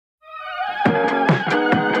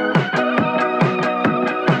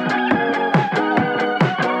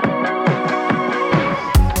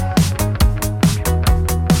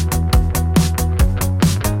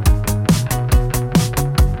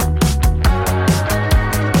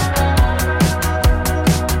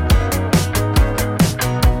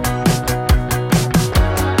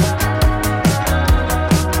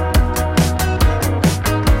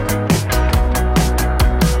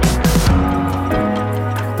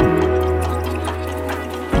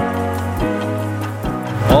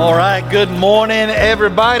Good morning,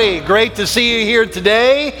 everybody. Great to see you here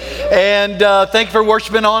today, and thank you for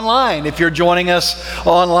worshiping online. If you're joining us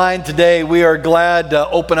online today, we are glad to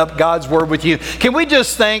open up God's Word with you. Can we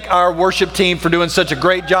just thank our worship team for doing such a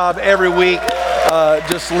great job every week,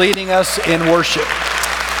 just leading us in worship.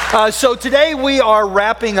 So today we are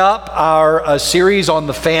wrapping up our series on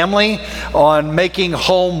the family, on making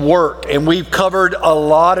home work. And we've covered a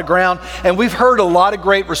lot of ground, and we've heard a lot of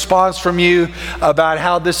great response from you about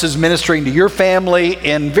how this is ministering to your family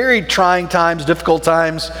in very trying times, difficult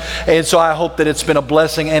times. And so I hope that it's been a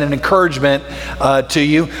blessing and an encouragement to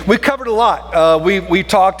you. We've covered a lot. We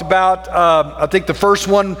talked about, I think the first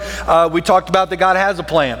one, we talked about that God has a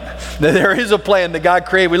plan. That there is a plan that God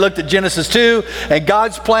created. We looked at Genesis 2 and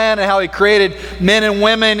God's plan, and how he created men and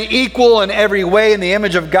women equal in every way in the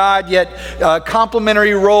image of God, yet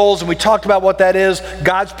complementary roles. And we talked about what that is,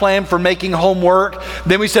 God's plan for making home work.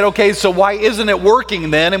 Then we said, okay, so why isn't it working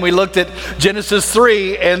then? And we looked at Genesis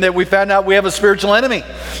 3, and that we found out we have a spiritual enemy.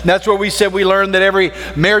 And that's where we said we learned that every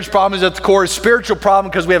marriage problem is at the core a spiritual problem,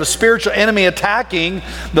 because we have a spiritual enemy attacking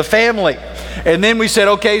the family. And then we said,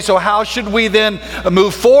 okay, so how should we then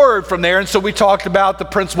move forward from there? And so we talked about the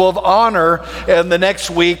principle of honor in the next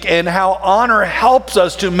week, and how honor helps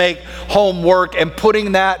us to make home work and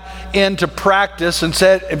putting that into practice. And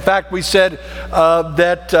said, in fact, we said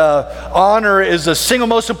that honor is the single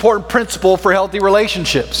most important principle for healthy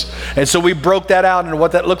relationships. And so we broke that out into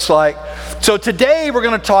what that looks like. So today we're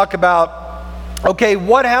going to talk about, okay,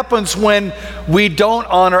 what happens when we don't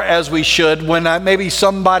honor as we should, when maybe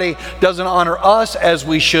somebody doesn't honor us as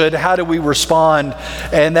we should? How do we respond?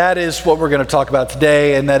 And that is what we're going to talk about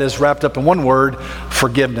today, and that is wrapped up in one word: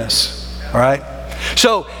 forgiveness. All right?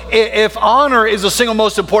 So if honor is the single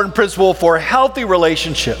most important principle for healthy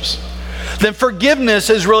relationships, then forgiveness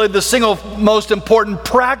is really the single most important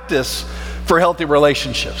practice for healthy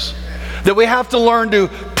relationships. That we have to learn to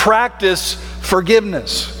practice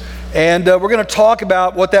forgiveness. And we're going to talk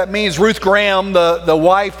about what that means. Ruth Graham, the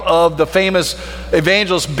wife of the famous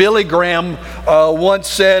evangelist Billy Graham, once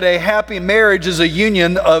said, "A happy marriage is a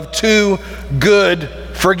union of two good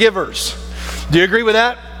forgivers." Do you agree with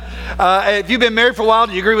that? If you've been married for a while,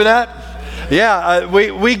 do you agree with that? Yeah,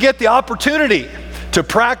 we get the opportunity to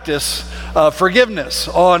practice forgiveness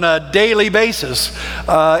on a daily basis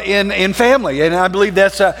in family. And I believe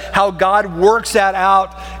that's how God works that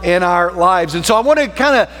out in our lives. And so I want to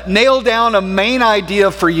kind of nail down a main idea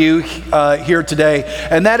for you here today,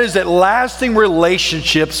 and that is that lasting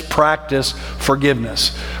relationships practice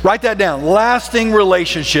forgiveness. Write that down. Lasting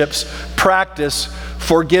relationships practice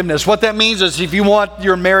forgiveness. What that means is, if you want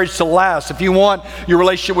your marriage to last, if you want your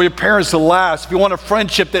relationship with your parents to last, if you want a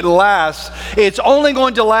friendship that lasts, it's only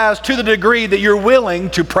going to last to the degree that you're willing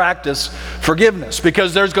to practice forgiveness.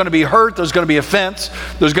 Because there's going to be hurt, there's going to be offense,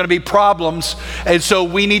 there's going to be problems, and so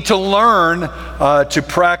we need to learn to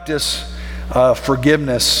practice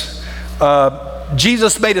forgiveness.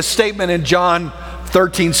 Jesus made a statement in John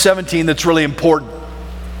 13:17 that's really important.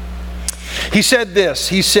 He said this,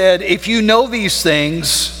 he said, "If you know these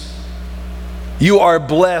things, you are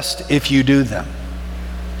blessed if you do them."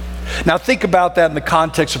 Now think about that in the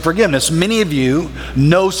context of forgiveness. Many of you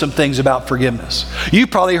know some things about forgiveness. You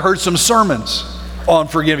probably heard some sermons on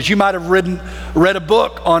forgiveness. You might have read a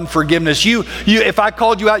book on forgiveness. You, if I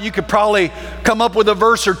called you out, you could probably come up with a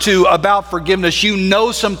verse or two about forgiveness. You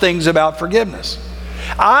know some things about forgiveness.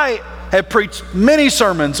 I have preached many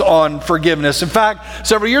sermons on forgiveness. In fact,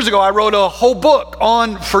 several years ago, I wrote a whole book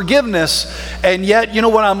on forgiveness. And yet, you know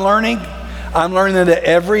what I'm learning? I'm learning that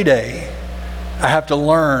every day I have to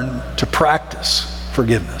learn to practice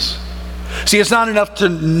forgiveness. See, it's not enough to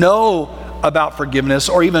know about forgiveness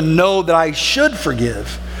or even know that I should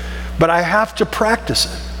forgive, but I have to practice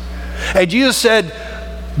it. And Jesus said,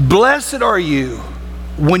 "Blessed are you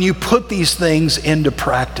when you put these things into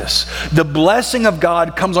practice." The blessing of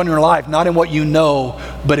God comes on your life, not in what you know,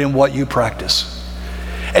 but in what you practice.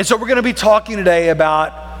 And so we're going to be talking today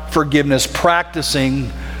about forgiveness,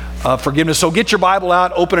 practicing forgiveness. So get your Bible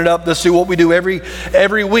out, open it up. Let's do what we do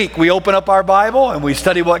every week. We open up our Bible and we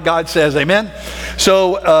study what God says. Amen?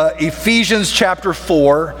 So Ephesians chapter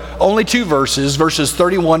 4, only two verses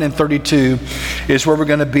 31 and 32 is where we're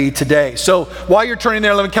going to be today. So while you're turning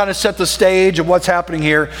there, let me kind of set the stage of what's happening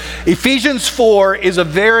here. Ephesians 4 is a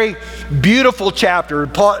very beautiful chapter.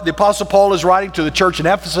 The Apostle Paul is writing to the church in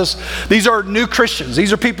Ephesus. These are new Christians.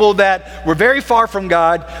 These are people that were very far from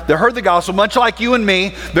God. They heard the gospel, much like you and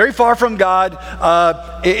me, very far from God,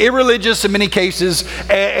 irreligious in many cases,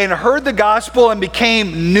 and heard the gospel and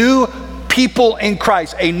became new people in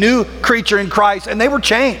Christ, a new creature in Christ, and they were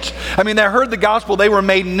changed. I mean, they heard the gospel, they were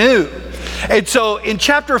made new. And so in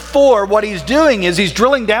chapter 4, what he's doing is he's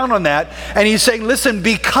drilling down on that, and he's saying, listen,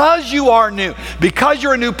 because you are new, because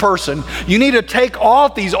you're a new person, you need to take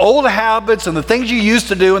off these old habits and the things you used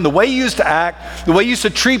to do and the way you used to act, the way you used to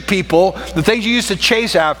treat people, the things you used to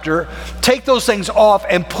chase after. Take those things off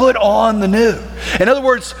and put on the new. In other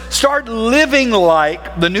words, start living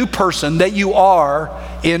like the new person that you are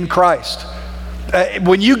in Christ.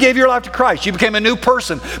 When you gave your life to Christ, you became a new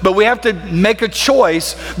person. But we have to make a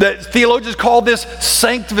choice that theologians call this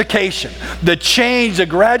sanctification. The change, the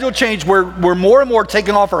gradual change, where we're more and more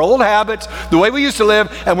taking off our old habits, the way we used to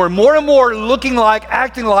live, and we're more and more looking like,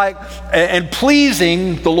 acting like, and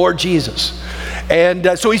pleasing the Lord Jesus.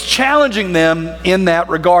 And so he's challenging them in that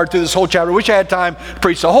regard through this whole chapter. I wish I had time to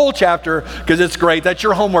preach the whole chapter because it's great. That's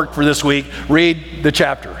your homework for this week. Read the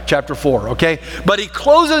chapter 4, okay? But he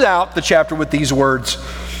closes out the chapter with these words,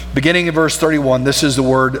 beginning in verse 31. This is the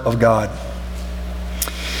word of God.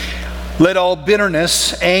 Let all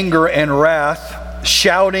bitterness, anger, and wrath,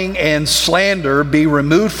 shouting and slander be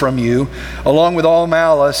removed from you, along with all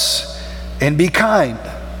malice, and be kind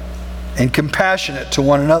and compassionate to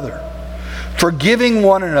one another, forgiving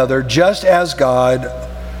one another just as God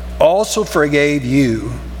also forgave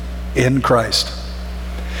you in Christ.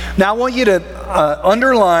 Now I want you to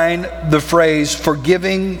underline the phrase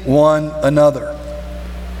forgiving one another.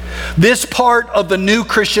 This part of the new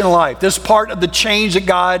Christian life, this part of the change that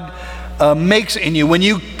God makes in you when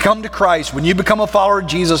you come to Christ, when you become a follower of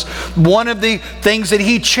Jesus, one of the things that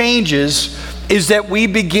he changes is that we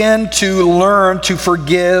begin to learn to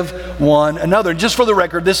forgive one another. And just for the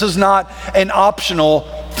record, this is not an optional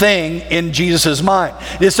thing in Jesus' mind.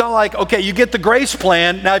 It's not like, okay, you get the grace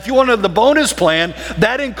plan. Now, if you wanted the bonus plan,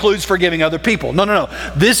 that includes forgiving other people. No.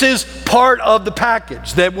 This is part of the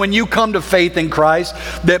package, that when you come to faith in Christ,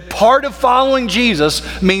 that part of following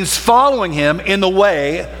Jesus means following him in the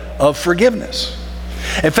way of forgiveness.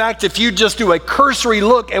 In fact, if you just do a cursory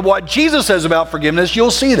look at what Jesus says about forgiveness,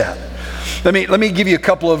 you'll see that. Let me give you a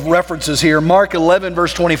couple of references here. Mark 11,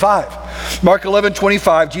 verse 25. Mark 11,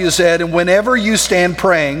 25, Jesus said, and whenever you stand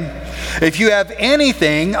praying, if you have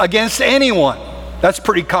anything against anyone, that's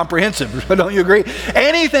pretty comprehensive, don't you agree?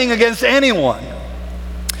 Anything against anyone,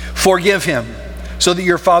 forgive him, so that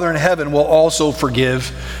your Father in heaven will also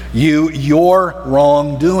forgive you your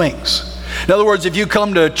wrongdoings. In other words, if you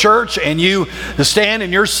come to church and you stand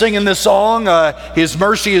and you're singing this song, His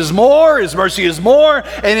mercy is more, His mercy is more,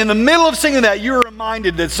 and in the middle of singing that, you're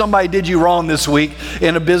reminded that somebody did you wrong this week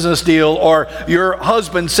in a business deal, or your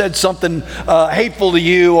husband said something hateful to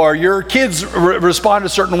you, or your kids responded a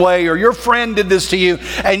certain way, or your friend did this to you,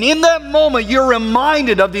 and in that moment, you're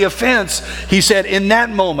reminded of the offense. He said, in that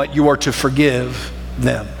moment, you are to forgive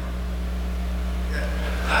them.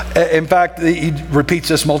 In fact, he repeats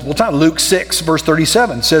this multiple times. Luke 6, verse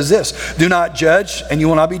 37 says this, do not judge, and you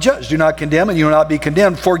will not be judged. Do not condemn, and you will not be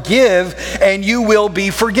condemned. Forgive, and you will be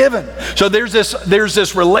forgiven. So there's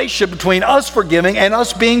this relationship between us forgiving and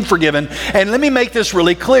us being forgiven. And let me make this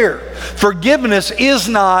really clear. Forgiveness is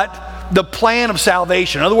not the plan of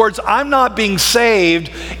salvation. In other words, I'm not being saved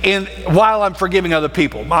while I'm forgiving other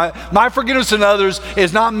people. My forgiveness in others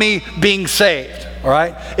is not me being saved. All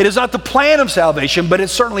right? It is not the plan of salvation, but it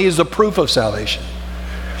certainly is the proof of salvation.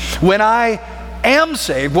 When I am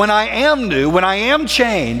saved, when I am new, when I am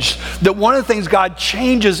changed, that one of the things God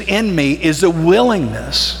changes in me is the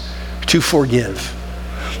willingness to forgive.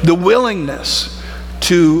 The willingness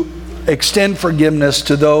to extend forgiveness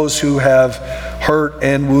to those who have hurt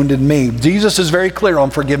and wounded me. Jesus is very clear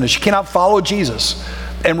on forgiveness. You cannot follow Jesus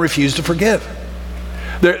and refuse to forgive.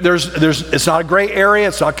 It's not a gray area.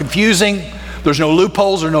 It's not confusing. There's no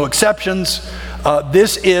loopholes or no exceptions.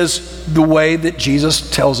 This is the way that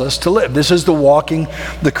Jesus tells us to live. This is the walking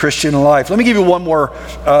the Christian life. Let me give you one more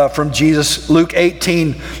from Jesus. Luke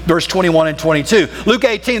 18, verse 21 and 22. Luke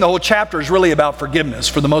 18, the whole chapter is really about forgiveness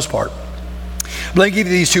for the most part. Let me give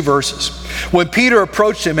you these two verses. When Peter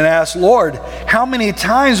approached him and asked, Lord, how many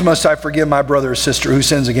times must I forgive my brother or sister who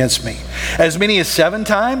sins against me? As many as 7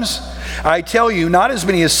 times? I tell you, not as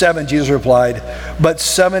many as 7, Jesus replied, but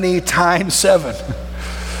 70 times 7.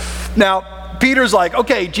 Now, Peter's like,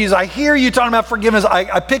 okay, Jesus, I hear you talking about forgiveness.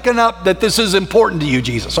 I'm picking up that this is important to you,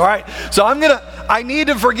 Jesus, all right? So I need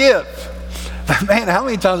to forgive. But man, how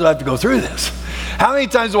many times do I have to go through this? How many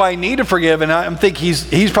times do I need to forgive? And I'm thinking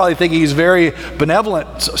he's probably thinking he's very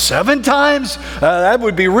benevolent. So 7 times? That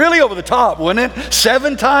would be really over the top, wouldn't it?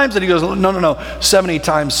 7 times? And he goes, no, 70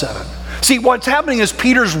 times 7. See, what's happening is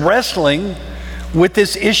Peter's wrestling with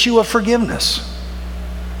this issue of forgiveness.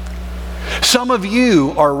 Some of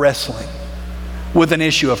you are wrestling with an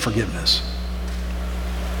issue of forgiveness.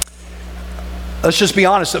 let's just be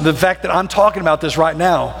honest. The fact that I'm talking about this right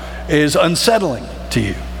now is unsettling to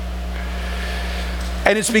you.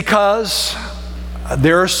 And it's because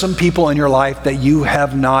there are some people in your life that you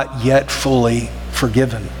have not yet fully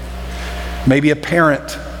forgiven. Maybe a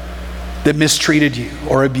parent that mistreated you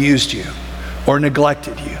or abused you or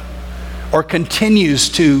neglected you or continues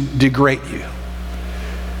to degrade you.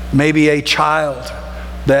 Maybe a child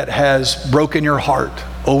that has broken your heart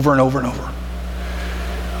over and over and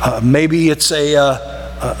over. Maybe it's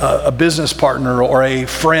a business partner or a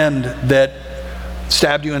friend that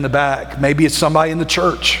stabbed you in the back. Maybe it's somebody in the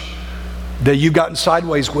church that you've gotten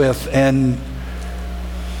sideways with, and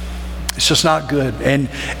it's just not good.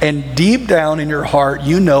 And deep down in your heart,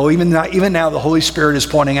 you know, even now the Holy Spirit is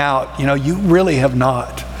pointing out, you know, you really have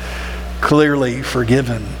not clearly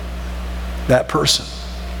forgiven that person.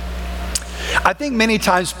 I think many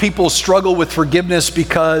times people struggle with forgiveness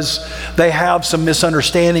because they have some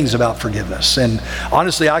misunderstandings about forgiveness. And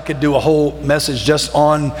honestly, I could do a whole message just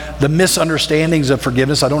on the misunderstandings of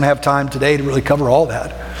forgiveness. I don't have time today to really cover all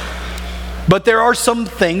that. But there are some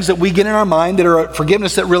things that we get in our mind that are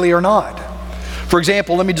forgiveness that really are not. For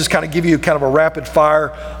example, let me just kind of give you kind of a rapid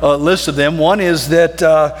fire list of them. One is that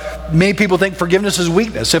many people think forgiveness is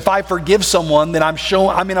weakness. If I forgive someone, then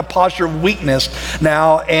I'm in a posture of weakness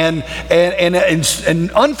now, and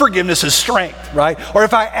unforgiveness is strength, right? Or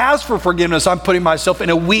if I ask for forgiveness, I'm putting myself in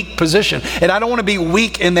a weak position, and I don't want to be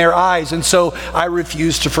weak in their eyes, and so I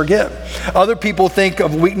refuse to forgive. Other people think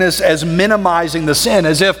of weakness as minimizing the sin,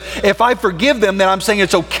 as if I forgive them, then I'm saying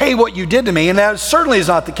it's okay what you did to me, and that certainly is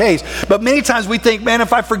not the case. But many times we think, man,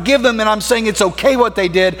 if I forgive them, then I'm saying it's okay what they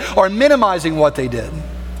did, or minimizing what they did.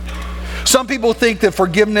 Some people think that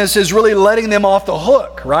forgiveness is really letting them off the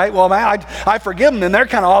hook, right? Well, man, I forgive them, and they're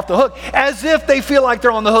kind of off the hook, as if they feel like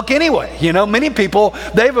they're on the hook anyway. You know, many people,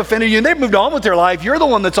 they've offended you, and they've moved on with their life. You're the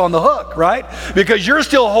one that's on the hook, right? Because you're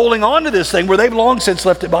still holding on to this thing where they've long since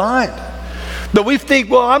left it behind. But we think,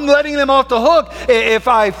 well, I'm letting them off the hook if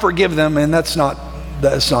I forgive them, and that's not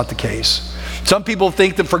the case. Some people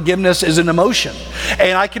think that forgiveness is an emotion,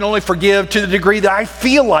 and I can only forgive to the degree that I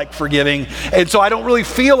feel like forgiving, and so I don't really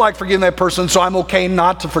feel like forgiving that person, so I'm okay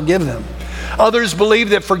not to forgive them. Others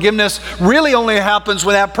believe that forgiveness really only happens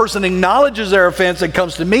when that person acknowledges their offense and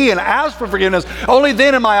comes to me and asks for forgiveness. Only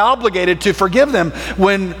then am I obligated to forgive them,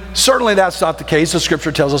 when certainly that's not the case. The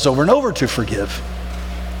Scripture tells us over and over to forgive,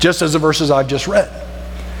 just as the verses I've just read.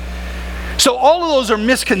 So all of those are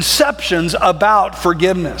misconceptions about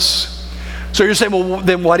forgiveness. So you're saying, well,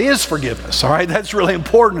 then what is forgiveness? All right, that's really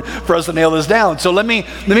important for us to nail this down. So let me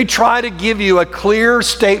try to give you a clear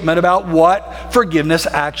statement about what forgiveness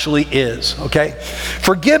actually is, okay?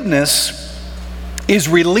 Forgiveness is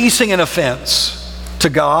releasing an offense to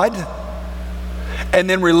God and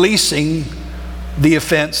then releasing the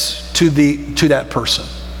offense to that person.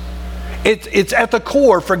 It's at the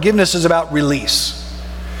core, forgiveness is about release.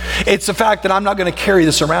 It's the fact that I'm not going to carry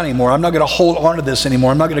this around anymore. I'm not going to hold on to this anymore.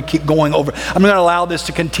 I'm not going to keep going over. I'm not going to allow this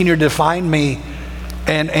to continue to define me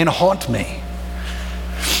and haunt me.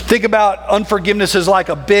 Think about unforgiveness as like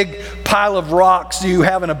a big pile of rocks you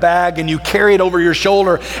have in a bag, and you carry it over your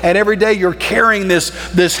shoulder, and every day you're carrying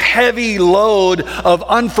this heavy load of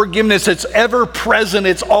unforgiveness. It's ever present.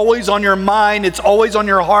 It's always on your mind. It's always on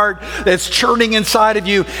your heart. It's churning inside of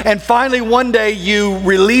you. And finally one day you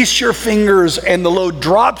release your fingers and the load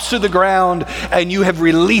drops to the ground and you have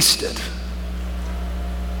released it.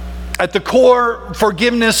 At the core,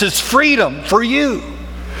 forgiveness is freedom for you.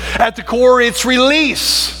 At the core, it's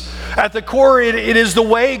release. At the core, it is the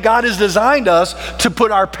way God has designed us to put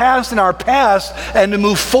our past in our past and to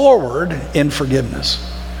move forward in forgiveness.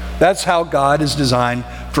 That's how God has designed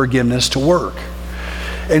forgiveness to work.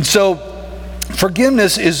 And so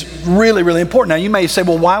forgiveness is really, really important. Now you may say,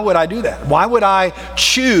 well, why would I do that? Why would I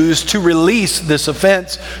choose to release this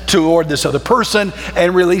offense toward this other person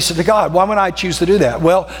and release it to God? Why would I choose to do that?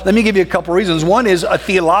 Well, let me give you a couple reasons. One is a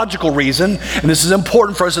theological reason, and this is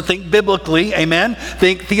important for us to think biblically, amen?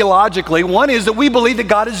 Think theologically. One is that we believe that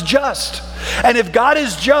God is just. And if God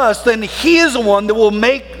is just, then He is the one that will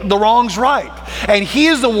make the wrongs right. And He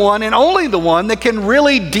is the one and only the one that can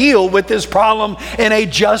really deal with this problem in a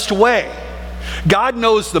just way. God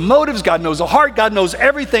knows the motives, God knows the heart, God knows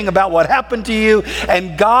everything about what happened to you,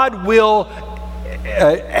 and God will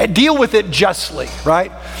deal with it justly,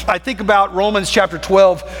 right? I think about Romans chapter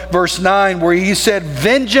 12, verse 9, where He said,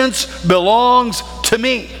 vengeance belongs to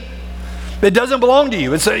me. It doesn't belong to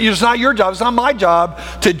you. It's not your job. It's not my job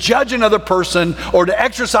to judge another person or to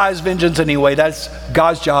exercise vengeance anyway. That's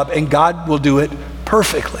God's job, and God will do it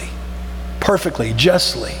perfectly,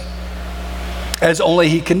 justly, as only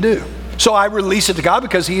He can do. So I release it to God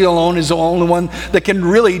because He alone is the only one that can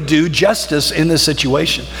really do justice in this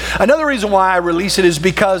situation. Another reason why I release it is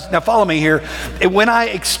because, now follow me here, when I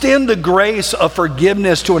extend the grace of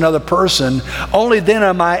forgiveness to another person, only then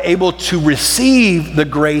am I able to receive the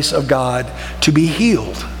grace of God to be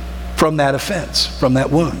healed from that offense, from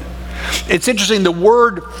that wound. It's interesting, the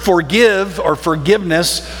word forgive or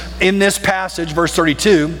forgiveness in this passage, verse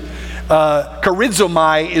 32,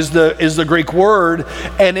 charizomai is the Greek word,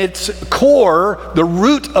 and its core, the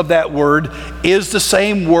root of that word, is the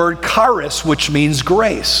same word charis, which means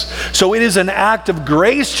grace. So it is an act of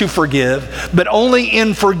grace to forgive, but only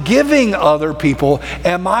in forgiving other people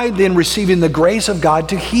am I then receiving the grace of God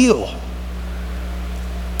to heal.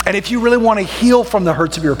 And if you really want to heal from the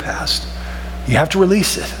hurts of your past, you have to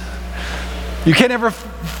release it. You can't ever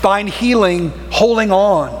find healing holding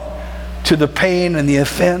on to the pain and the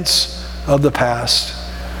offense of the past.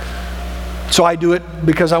 So I do it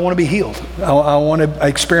because I want to be healed. I want to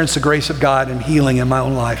experience the grace of God and healing in my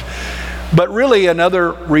own life. But really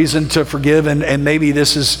another reason to forgive, and maybe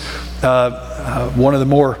this is one of the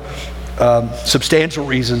more substantial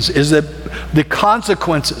reasons, is that the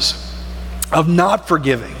consequences of not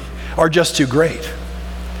forgiving are just too great.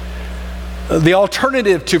 The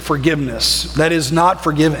alternative to forgiveness, that is not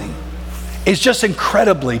forgiving, is just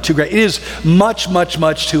incredibly too great. It is much, much,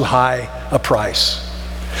 much too high a price.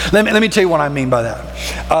 Let me tell you what I mean by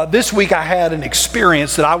that. This week I had an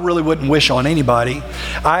experience that I really wouldn't wish on anybody.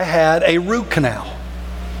 I had a root canal.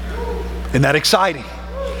 Isn't that exciting?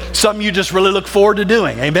 Something you just really look forward to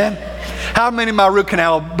doing, amen? How many of my root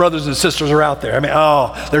canal brothers and sisters are out there? I mean,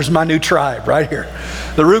 oh, there's my new tribe right here.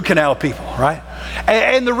 The root canal people, right?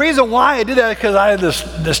 And the reason why I did that is because I had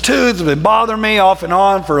this tooth that's been bothering me off and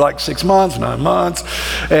on for like 6 months, 9 months.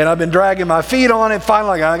 And I've been dragging my feet on it.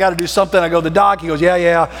 Finally, I got to do something. I go to the doc. He goes,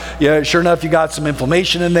 yeah. Sure enough, you got some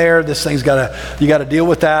inflammation in there. This thing's you got to deal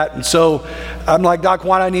with that. And so I'm like, Doc,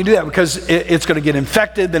 why do I need to do that? Because it's going to get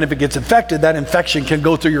infected. Then if it gets infected, that infection can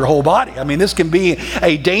go through your whole body. I mean, this can be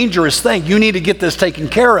a dangerous thing. You need to get this taken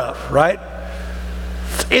care of, right?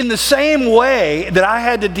 In the same way that I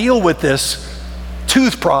had to deal with this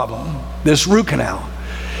tooth problem, this root canal,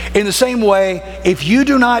 in the same way, if you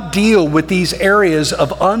do not deal with these areas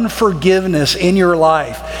of unforgiveness in your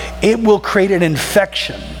life, it will create an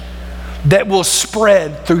infection that will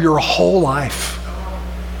spread through your whole life.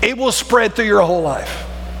 It will spread through your whole life.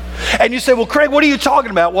 And you say, well, Craig, what are you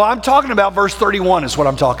talking about? Well, I'm talking about verse 31 is what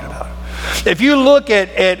I'm talking about. If you look at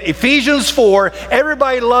Ephesians 4,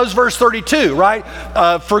 everybody loves verse 32, right?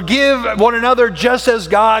 Forgive one another just as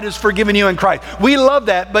God has forgiven you in Christ. We love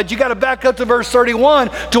that, but you got to back up to verse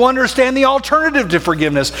 31 to understand the alternative to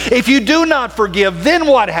forgiveness. If you do not forgive, then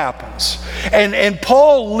what happens? And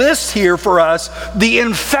Paul lists here for us the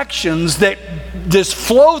infections that just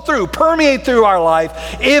flow through, permeate through our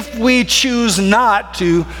life if we choose not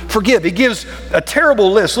to forgive. He gives a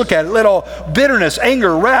terrible list. Look at it. Let all bitterness,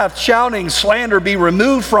 anger, wrath, shouting, slander be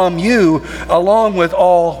removed from you, along with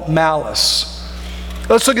all malice.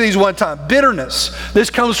 Let's look at these one time. Bitterness. This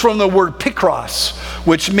comes from the word pikros,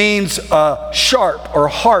 which means sharp or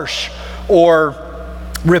harsh or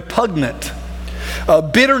repugnant.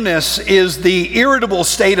 Bitterness is the irritable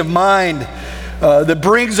state of mind that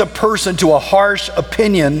brings a person to a harsh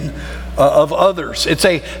opinion of others. It's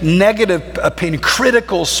a negative opinion,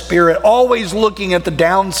 critical spirit, always looking at the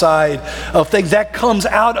downside of things. That comes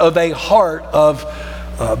out of a heart of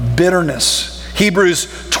bitterness. Hebrews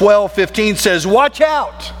 12:15 says, watch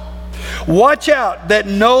out that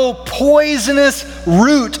no poisonous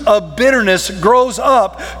root of bitterness grows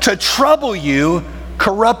up to trouble you,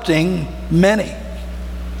 corrupting many.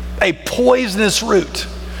 A poisonous root.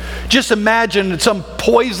 Just imagine some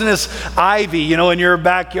poisonous ivy, in your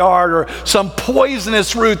backyard, or some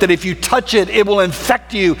poisonous root that if you touch it, it will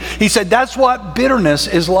infect you. He said that's what bitterness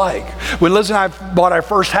is like. When Liz and I bought our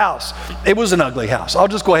first house, it was an ugly house. I'll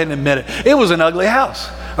just go ahead and admit it. It was an ugly house.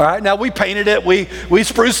 All right, now we painted it, we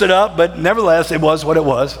spruced it up, but nevertheless, it was what it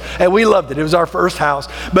was, and we loved it. It was our first house.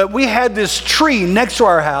 But we had this tree next to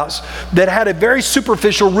our house that had a very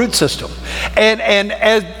superficial root system. And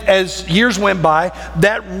as years went by,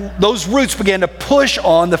 those roots began to push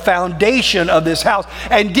on the foundation of this house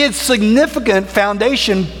and did significant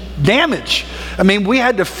foundation damage. I mean, we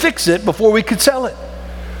had to fix it before we could sell it.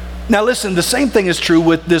 Now listen, the same thing is true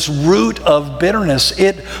with this root of bitterness.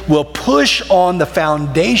 It will push on the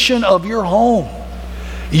foundation of your home,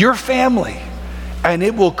 your family, and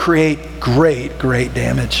it will create great, great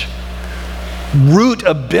damage. Root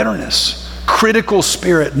of bitterness, critical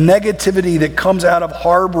spirit, negativity that comes out of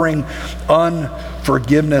harboring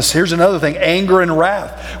unforgiveness. Here's another thing, anger and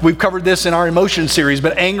wrath. We've covered this in our emotion series,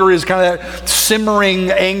 but anger is kind of that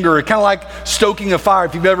simmering anger, kind of like stoking a fire.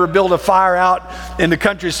 If you've ever built a fire out in the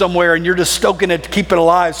country somewhere and you're just stoking it to keep it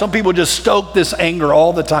alive, some people just stoke this anger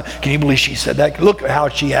all the time. Can you believe she said that? Look at how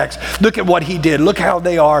she acts. Look at what he did. Look how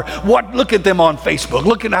they are. Look at them on Facebook.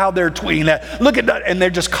 Look at how they're tweeting that. Look at that. And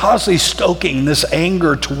they're just constantly stoking this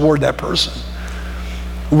anger toward that person.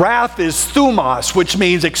 Wrath is thumos, which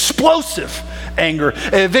means explosive anger.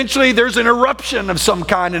 And eventually there's an eruption of some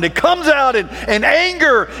kind, and it comes out in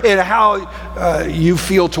anger in how you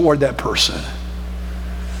feel toward that person.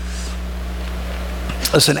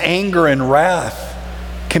 Listen, anger and wrath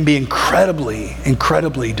can be incredibly,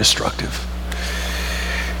 incredibly destructive.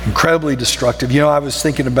 Incredibly destructive. You know, I was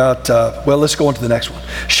thinking about, let's go on to the next one.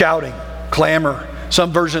 Shouting, clamor.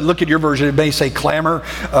 Some version, look at your version, it may say clamor.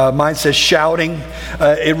 Mine says shouting.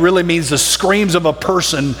 It really means the screams of a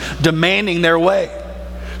person demanding their way.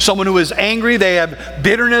 Someone who is angry, they have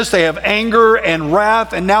bitterness, they have anger and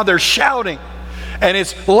wrath, and now they're shouting. And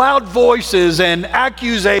it's loud voices and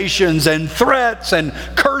accusations and threats and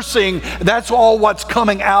cursing. That's all what's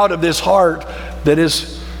coming out of this heart that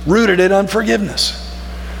is rooted in unforgiveness.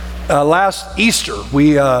 Last Easter,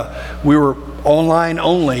 we were online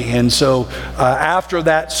only, and so after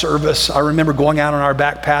that service, I remember going out on our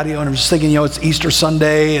back patio, and I'm just thinking, it's Easter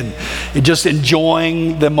Sunday, and just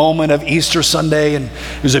enjoying the moment of Easter Sunday, and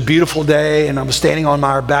it was a beautiful day, and I was standing on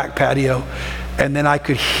our back patio, and then I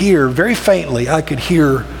could hear, very faintly,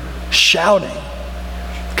 shouting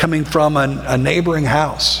coming from a neighboring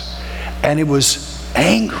house, and it was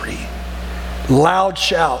angry, loud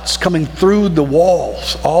shouts coming through the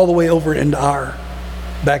walls all the way over into our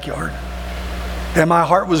backyard. And my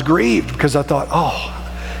heart was grieved because I thought,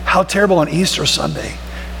 how terrible on Easter Sunday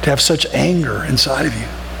to have such anger inside of you.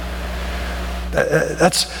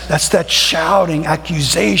 That's that shouting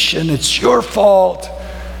accusation. It's your fault.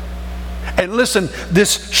 And listen,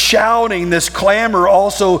 this shouting, this clamor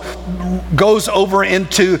also goes over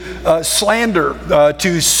into slander,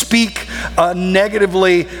 to speak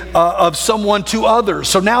negatively of someone to others.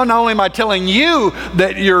 So now not only am I telling you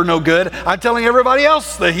that you're no good, I'm telling everybody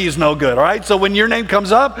else that he's no good, all right? So when your name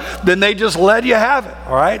comes up, then they just let you have it,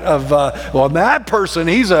 all right? That person,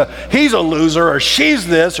 he's a loser, or she's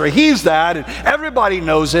this, or he's that, and everybody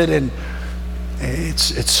knows it, and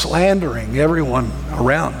it's slandering everyone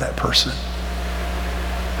around that person.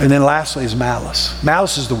 And then lastly is malice.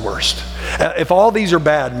 Malice is the worst. If all these are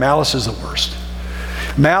bad, malice is the worst.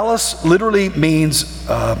 Malice literally means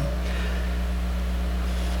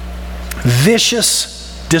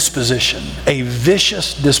vicious disposition, a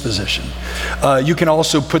vicious disposition. You can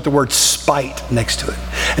also put the word spite next to it.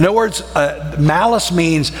 In other words, malice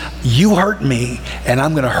means you hurt me and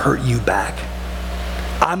I'm going to hurt you back.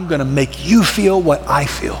 I'm going to make you feel what I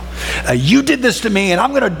feel. You did this to me, and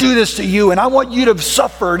I'm going to do this to you, and I want you to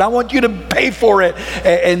suffer, and I want you to pay for it.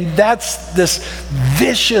 And that's this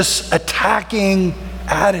vicious, attacking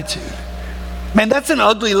attitude. Man, that's an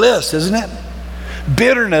ugly list, isn't it?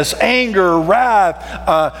 Bitterness, anger,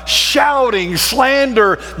 wrath, shouting,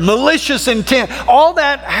 slander, malicious intent. All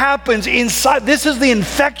that happens inside. This is the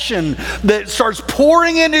infection that starts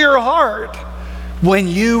pouring into your heart when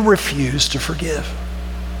you refuse to forgive.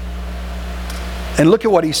 And look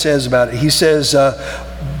at what he says about it. He says,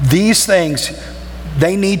 these things,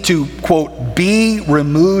 they need to, quote, be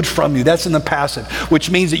removed from you. That's in the passive,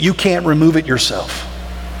 which means that you can't remove it yourself.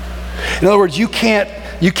 In other words, you can't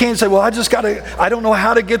say, well, I don't know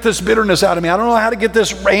how to get this bitterness out of me. I don't know how to get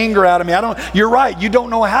this anger out of me. You're right. You don't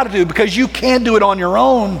know how to do it because you can't do it on your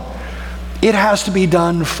own. It has to be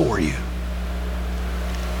done for you.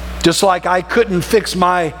 Just like I couldn't fix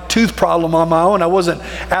my tooth problem on my own. I wasn't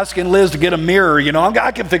asking Liz to get a mirror.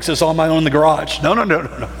 I can fix this on my own in the garage. No.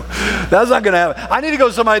 That's not going to happen. I need to go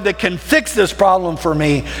to somebody that can fix this problem for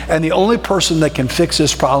me. And the only person that can fix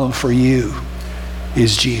this problem for you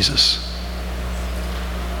is Jesus.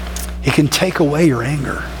 He can take away your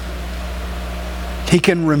anger. He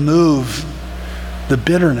can remove the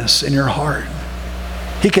bitterness in your heart.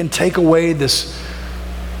 He can take away this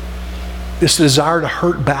desire to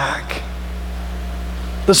hurt back.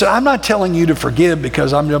 Listen, I'm not telling you to forgive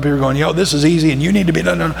because I'm up here going, this is easy and you need to be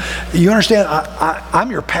done. No. You understand, I'm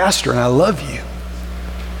your pastor and I love you.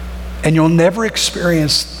 And you'll never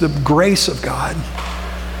experience the grace of God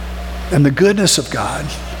and the goodness of God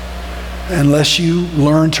unless you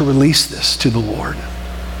learn to release this to the Lord.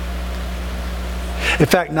 In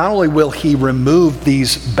fact, not only will he remove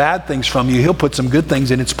these bad things from you, he'll put some good things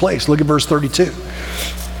in its place. Look at verse 32.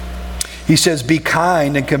 He says, be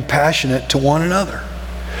kind and compassionate to one another,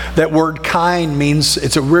 That word kind means,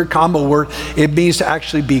 it's a weird combo word. It means to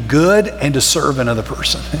actually be good and to serve another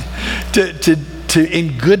person. to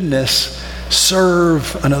in goodness,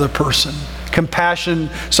 serve another person. Compassion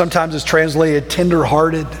sometimes is translated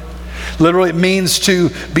tender-hearted. Literally, it means to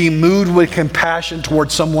be moved with compassion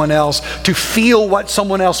towards someone else, to feel what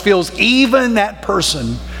someone else feels, even that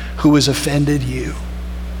person who has offended you.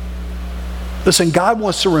 Listen, God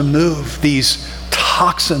wants to remove these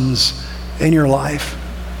toxins in your life,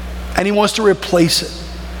 and He wants to replace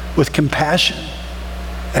it with compassion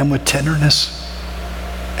and with tenderness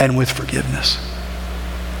and with forgiveness.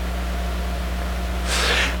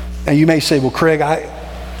 And you may say, well, Craig, I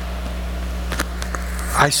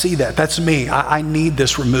see that. That's me. I need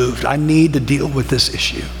this removed. I need to deal with this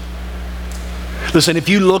issue. Listen, if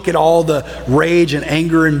you look at all the rage and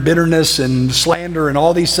anger and bitterness and slander and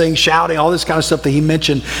all these things, shouting, all this kind of stuff that he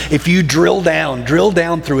mentioned, if you drill down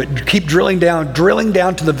through it, keep drilling down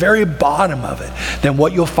to the very bottom of it, then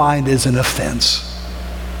what you'll find is an offense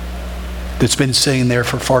that's been sitting there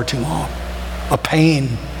for far too long. A pain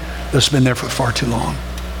that's been there for far too long.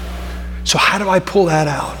 So how do I pull that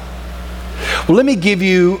out? Well, let me give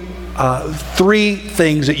you 3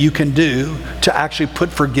 things that you can do to actually put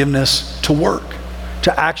forgiveness to work,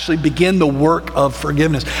 to actually begin the work of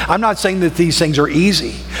forgiveness. I'm not saying that these things are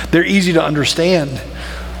easy. They're easy to understand.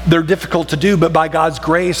 They're difficult to do, but by God's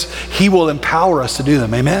grace, He will empower us to do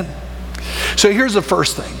them. Amen? So here's the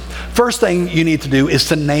first thing. First thing you need to do is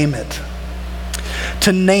to name it.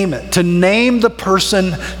 To name it, to name the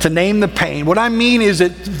person, to name the pain. What I mean is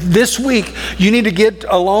that this week you need to get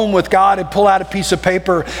alone with God and pull out a piece of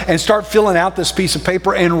paper and start filling out this piece of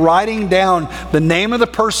paper and writing down the name of the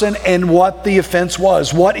person and what the offense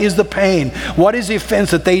was. What is the pain? What is the offense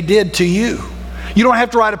that they did to you? You don't have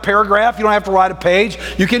to write a paragraph. You don't have to write a page.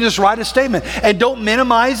 You can just write a statement. And don't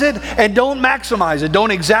minimize it and don't maximize it.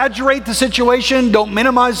 Don't exaggerate the situation. Don't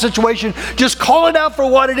minimize the situation. Just call it out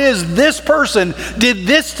for what it is. This person did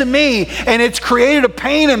this to me, and it's created a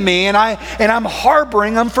pain in me, and I'm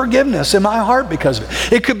harboring unforgiveness in my heart because of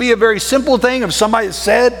it. It could be a very simple thing if somebody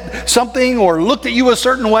said something or looked at you a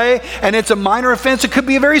certain way, and it's a minor offense. It could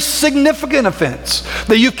be a very significant offense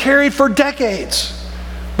that you've carried for decades.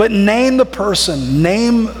 But name the person,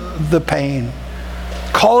 name the pain.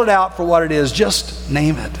 Call it out for what it is. Just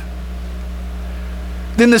name it.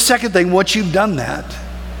 Then the second thing, once you've done that,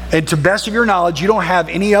 and to best of your knowledge, you don't have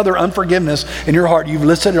any other unforgiveness in your heart, you've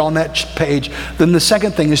listed it on that page, then the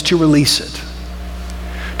second thing is to release it.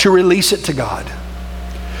 To release it to God.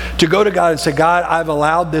 To go to God and say, God, I've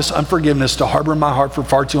allowed this unforgiveness to harbor in my heart for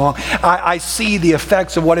far too long. I see the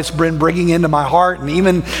effects of what it's been bringing into my heart and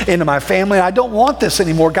even into my family. I don't want this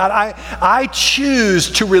anymore. God, I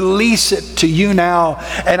choose to release it to you now.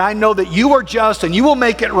 And I know that you are just and you will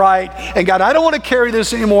make it right. And God, I don't want to carry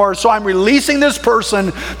this anymore. So I'm releasing this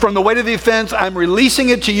person from the weight of the offense. I'm releasing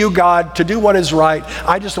it to you, God, to do what is right.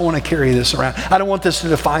 I just don't want to carry this around. I don't want this to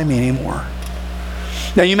define me anymore.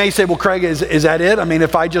 Now you may say, well, Craig, is that it? I mean,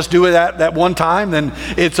 if I just do it that one time, then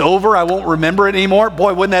it's over. I won't remember it anymore.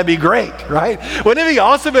 Boy, wouldn't that be great, right? Wouldn't it be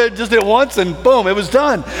awesome if it just did it once and boom, it was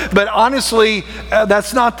done? But honestly,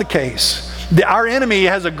 that's not the case. Our enemy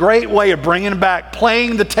has a great way of bringing back,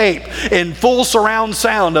 playing the tape in full surround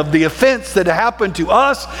sound of the offense that happened to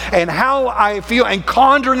us and how I feel and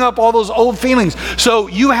conjuring up all those old feelings. So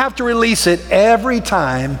you have to release it every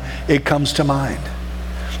time it comes to mind.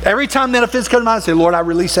 Every time that offense comes to mind, I say, Lord, I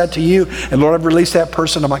release that to you. And Lord, I've released that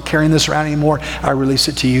person. I'm not carrying this around anymore. I release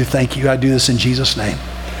it to you. Thank you. I do this in Jesus' name.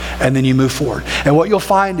 And then you move forward. And what you'll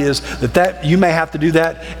find is that you may have to do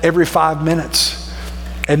that every 5 minutes.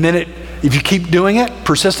 And then if you keep doing it,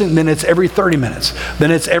 persistent, then it's every 30 minutes. Then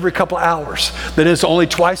it's every couple of hours. Then it's only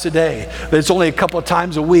twice a day. Then it's only a couple of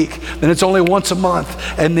times a week. Then it's only once a month.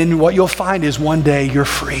 And then what you'll find is one day you're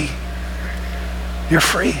free. You're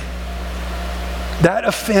free. That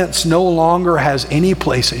offense no longer has any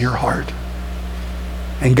place in your heart.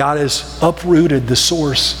 And God has uprooted the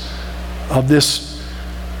source of this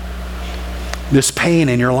pain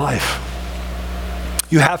in your life.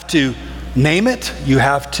 You have to name it. You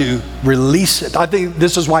have to release it. I think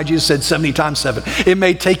this is why Jesus said 70 times 7. It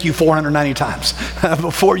may take you 490 times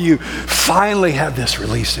before you finally have this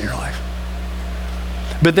released in your life.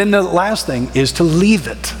 But then the last thing is to leave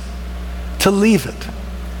it. To leave it.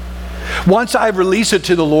 Once I've released it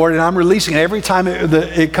to the Lord, and I'm releasing it every time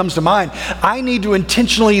it comes to mind, I need to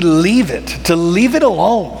intentionally leave it, to leave it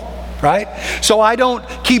alone, right? So I don't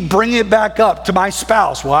keep bringing it back up to my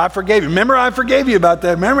spouse. Well, I forgave you. Remember, I forgave you about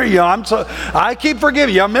that. Remember, I keep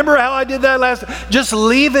forgiving you. Remember how I did that last time? Just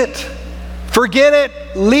leave it. Forget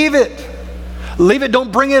it. Leave it. Leave it.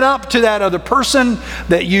 Don't bring it up to that other person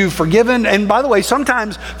that you've forgiven. And by the way,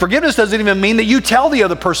 sometimes forgiveness doesn't even mean that you tell the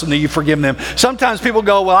other person that you've forgiven them. Sometimes people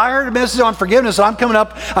go, well, I heard a message on forgiveness, so I'm coming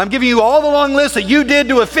up, I'm giving you all the long list that you did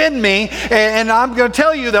to offend me, and I'm going to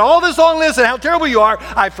tell you that all this long list and how terrible you are,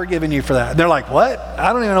 I've forgiven you for that. And they're like, what?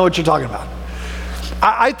 I don't even know what you're talking about.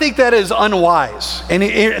 I think that is unwise. And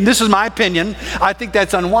this is my opinion. I think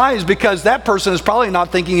that's unwise because that person is probably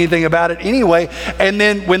not thinking anything about it anyway. And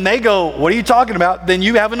then when they go, what are you talking about? Then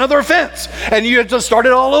you have another offense. And you have to start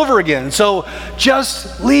it all over again. So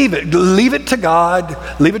just leave it. Leave it to God.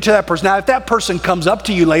 Leave it to that person. Now, if that person comes up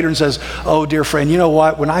to you later and says, oh, dear friend, you know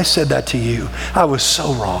what? When I said that to you, I was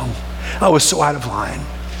so wrong. I was so out of line.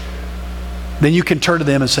 Then you can turn to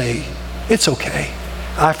them and say, it's okay.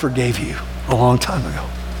 I forgave you a long time ago.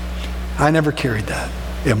 I never carried that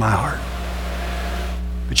in my heart.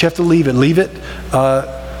 But you have to leave it. Leave it.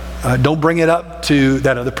 Don't bring it up to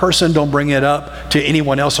that other person. Don't bring it up to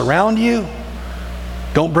anyone else around you.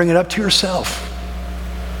 Don't bring it up to yourself.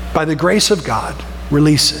 By the grace of God,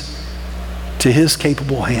 release it to His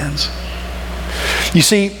capable hands. You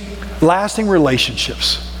see, lasting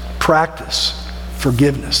relationships practice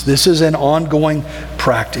forgiveness. This is an ongoing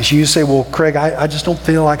practice. You say, well, Craig, I just don't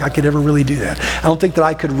feel like I could ever really do that. I don't think that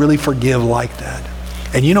I could really forgive like that.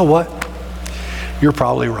 And you know what? You're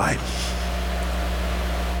probably right.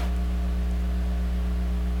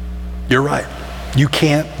 You're right. You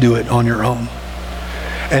can't do it on your own.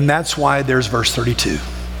 And that's why there's verse 32.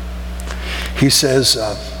 He says,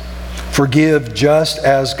 forgive just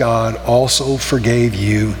as God also forgave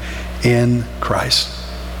you in Christ.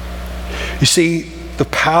 You see, the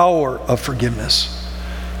power of forgiveness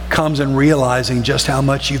comes in realizing just how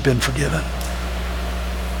much you've been forgiven.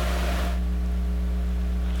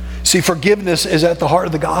 See, forgiveness is at the heart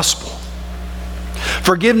of the gospel.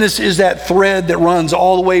 Forgiveness is that thread that runs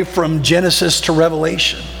all the way from Genesis to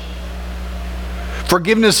Revelation.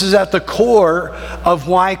 Forgiveness is at the core of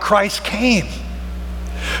why Christ came.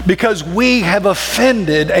 Because we have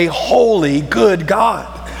offended a holy, good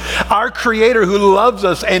God. Our Creator who loves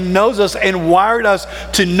us and knows us and wired us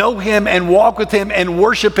to know Him and walk with Him and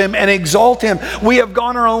worship Him and exalt Him. We have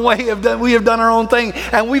gone our own way, we have done our own thing,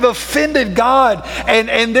 and we've offended God.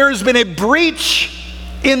 And there's been a breach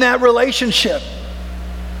in that relationship.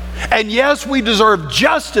 And yes, we deserve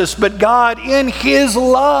justice, but God, in His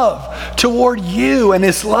love toward you and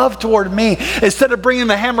His love toward me, instead of bringing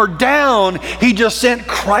the hammer down, He just sent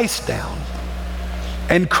Christ down.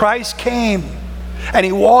 And Christ came. And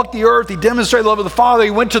He walked the earth. He demonstrated the love of the Father.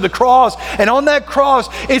 He went to the cross. And on that cross,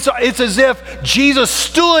 it's as if Jesus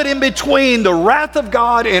stood in between the wrath of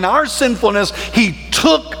God and our sinfulness. He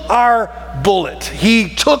took our bullet.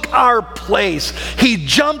 He took our place. He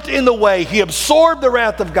jumped in the way. He absorbed the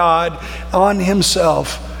wrath of God on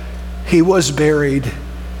Himself. He was buried.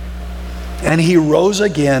 And He rose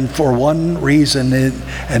again for one reason,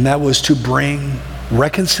 and that was to bring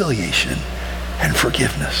reconciliation and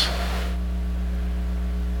forgiveness.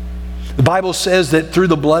 The Bible says that through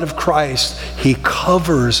the blood of Christ, He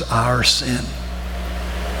covers our sin.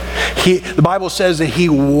 The Bible says that He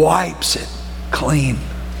wipes it clean.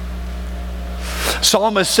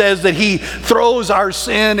 Psalmist says that He throws our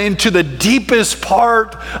sin into the deepest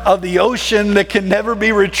part of the ocean that can never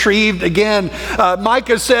be retrieved again.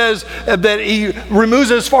 Micah says that He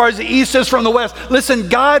removes as far as the east is from the west. Listen,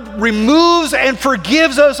 God removes and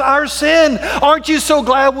forgives us our sin. Aren't you so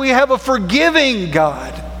glad we have a forgiving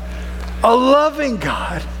God? A loving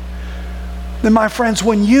God. Then my friends,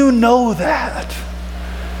 when you know that,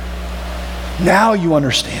 now you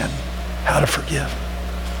understand how to forgive.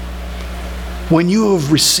 When you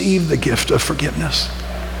have received the gift of forgiveness,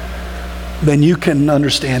 then you can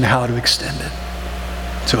understand how to extend it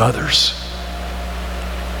to others.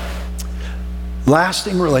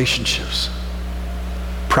 Lasting relationships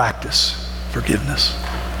practice forgiveness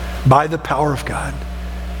by the power of God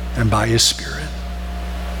and by His Spirit.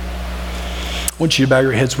 I want you to bow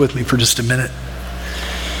your heads with me for just a minute.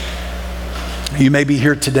 You may be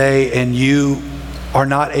here today and you are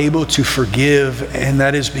not able to forgive, and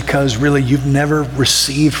that is because really you've never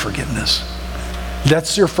received forgiveness.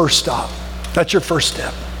 That's your first stop. That's your first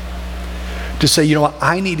step. To say, you know what,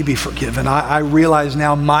 I need to be forgiven. I realize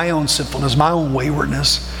now my own sinfulness, my own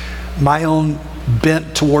waywardness, my own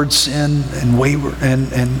bent towards sin and wayward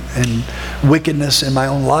and wickedness in my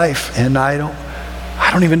own life, and I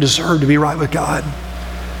don't even deserve to be right with God.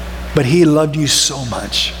 But He loved you so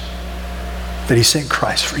much that He sent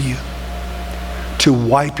Christ for you to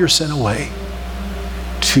wipe your sin away,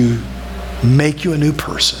 to make you a new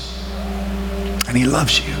person. And He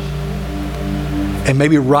loves you. And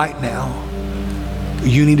maybe right now,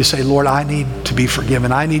 You need to say, Lord, I need to be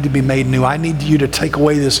forgiven. I need to be made new. I need you to take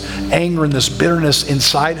away this anger and this bitterness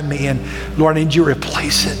inside of me. And Lord, I need you to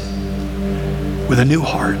replace it with a new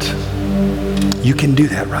heart. You can do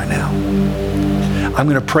that right now. I'm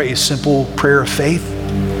going to pray a simple prayer of faith.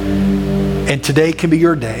 And today can be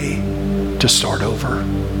your day to start over.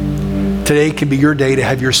 Today can be your day to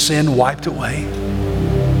have your sin wiped away.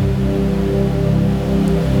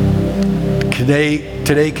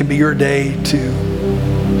 Today can be your day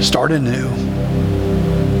to start anew.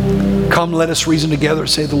 Come, let us reason together,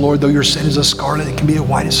 say the Lord, though your sin is as scarlet, it can be as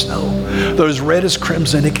white as snow. Though as red as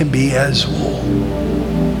crimson, it can be as wool.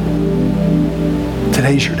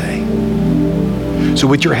 Today's your day. So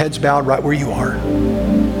with your heads bowed right where you are,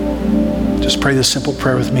 just pray this simple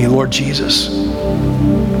prayer with me. Lord Jesus,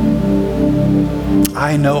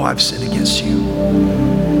 I know I've sinned against you.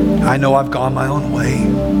 I know I've gone my own way.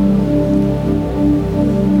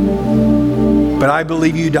 But I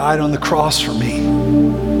believe you died on the cross for me.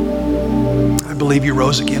 I believe you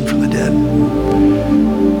rose again from the dead.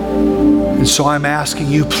 And so I'm asking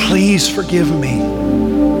you, please forgive me.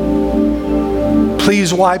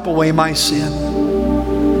 Please wipe away my sin.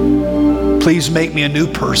 Please make me a new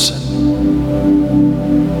person.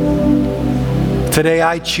 Today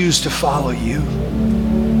I choose to follow you.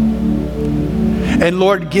 And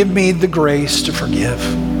Lord, give me the grace to forgive,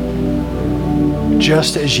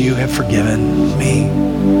 just as you have forgiven me.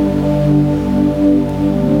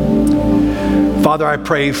 Father, I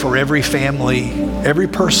pray for every family, every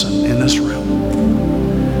person in this room.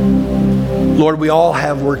 Lord, we all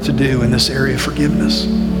have work to do in this area of forgiveness.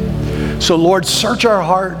 So Lord, search our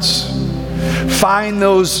hearts. Find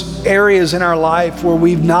those areas in our life where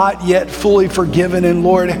we've not yet fully forgiven, and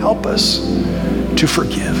Lord, help us to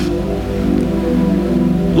forgive.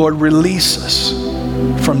 Lord, release us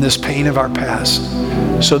from this pain of our past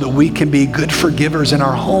so that we can be good forgivers in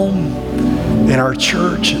our home, in our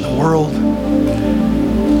church, in the world,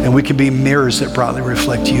 and we can be mirrors that brightly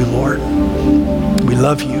reflect you, Lord. We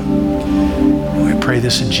love you. And we pray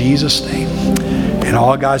this in Jesus' name. And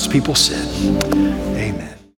all God's people said,